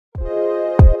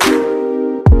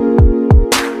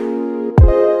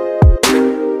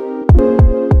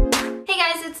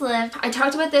And I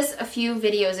talked about this a few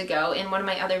videos ago in one of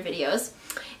my other videos.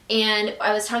 And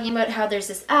I was talking about how there's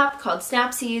this app called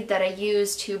Snapseed that I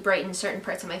use to brighten certain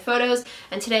parts of my photos.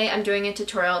 And today I'm doing a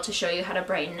tutorial to show you how to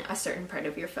brighten a certain part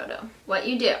of your photo. What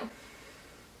you do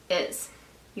is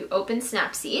you open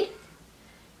Snapseed,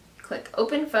 click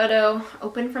open photo,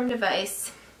 open from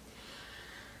device,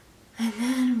 and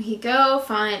then we go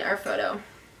find our photo.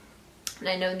 And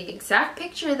I know the exact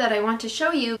picture that I want to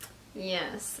show you.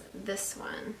 Yes, this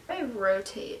one. If I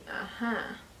rotate,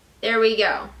 there we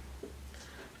go.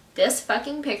 This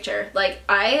fucking picture. Like,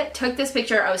 I took this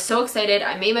picture, I was so excited,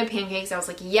 I made my pancakes, I was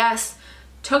like, yes,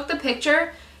 took the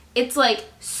picture. It's like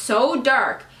so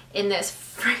dark in this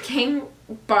freaking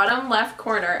bottom left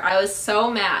corner. I was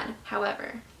so mad.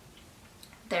 However,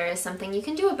 there is something you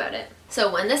can do about it.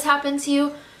 So when this happens to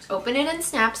you, open it in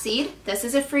Snapseed. This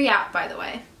is a free app, by the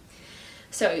way.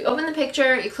 So you open the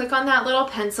picture, you click on that little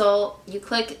pencil, you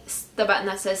click the button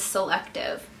that says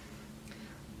selective.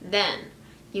 Then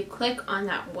you click on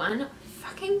that one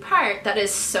fucking part that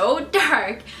is so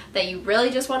dark that you really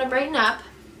just want to brighten up.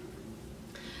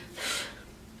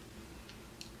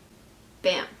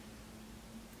 Bam.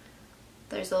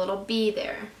 There's a little bee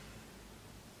there.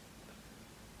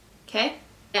 Okay?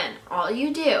 And all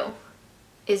you do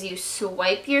is you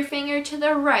swipe your finger to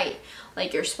the right,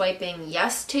 like you're swiping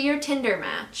yes to your Tinder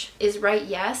match. Is right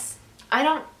yes? I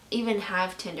don't even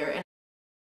have Tinder.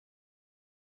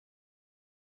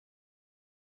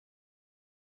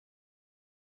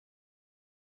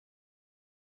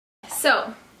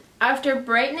 So, after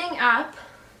brightening up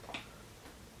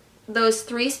those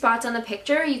 3 spots on the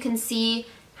picture, you can see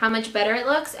how much better it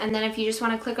looks. And then if you just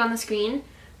want to click on the screen,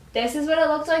 this is what it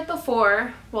looked like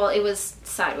before. Well, it was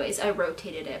sideways. I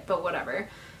rotated it, but whatever.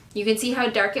 You can see how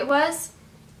dark it was,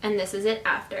 and this is it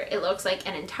after. It looks like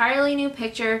an entirely new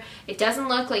picture. It doesn't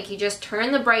look like you just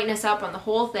turn the brightness up on the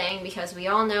whole thing, because we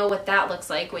all know what that looks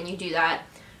like when you do that.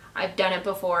 I've done it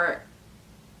before.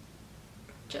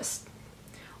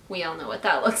 We all know what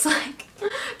that looks like.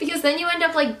 Because then you end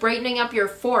up like brightening up your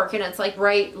fork and it's like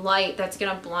bright light that's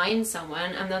gonna blind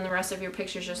someone, and then the rest of your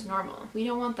picture's just normal. We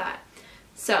don't want that.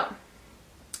 So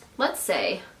let's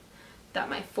say that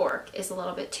my fork is a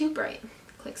little bit too bright.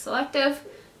 Click selective,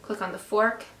 click on the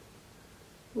fork.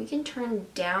 We can turn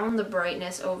down the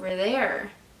brightness over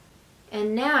there.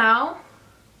 And now,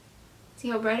 see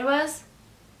how bright it was?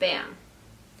 Bam.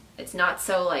 It's not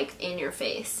so like in your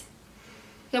face.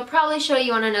 He'll probably show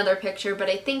you on another picture, but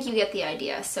I think you get the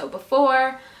idea. So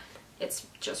before, it's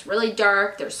just really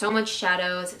dark, there's so much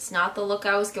shadows, it's not the look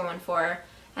I was going for.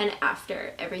 And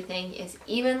after, everything is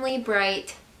evenly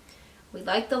bright. We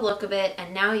like the look of it,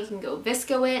 and now you can go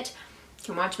VSCO it. You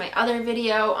can watch my other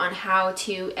video on how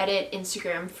to edit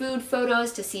Instagram food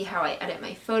photos to see how I edit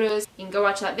my photos. You can go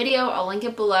watch that video, I'll link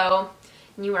it below.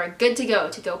 And you are good to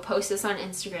go post this on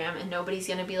Instagram, and nobody's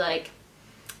gonna be like,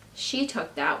 she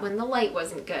took that when the light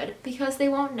wasn't good, because they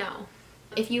won't know.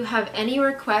 If you have any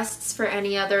requests for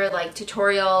any other like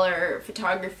tutorial or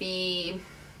photography,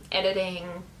 editing,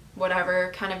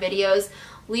 whatever kind of videos,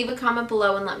 leave a comment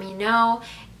below and let me know.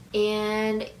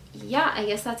 And yeah, I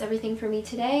guess that's everything for me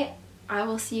today. I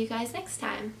will see you guys next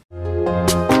time.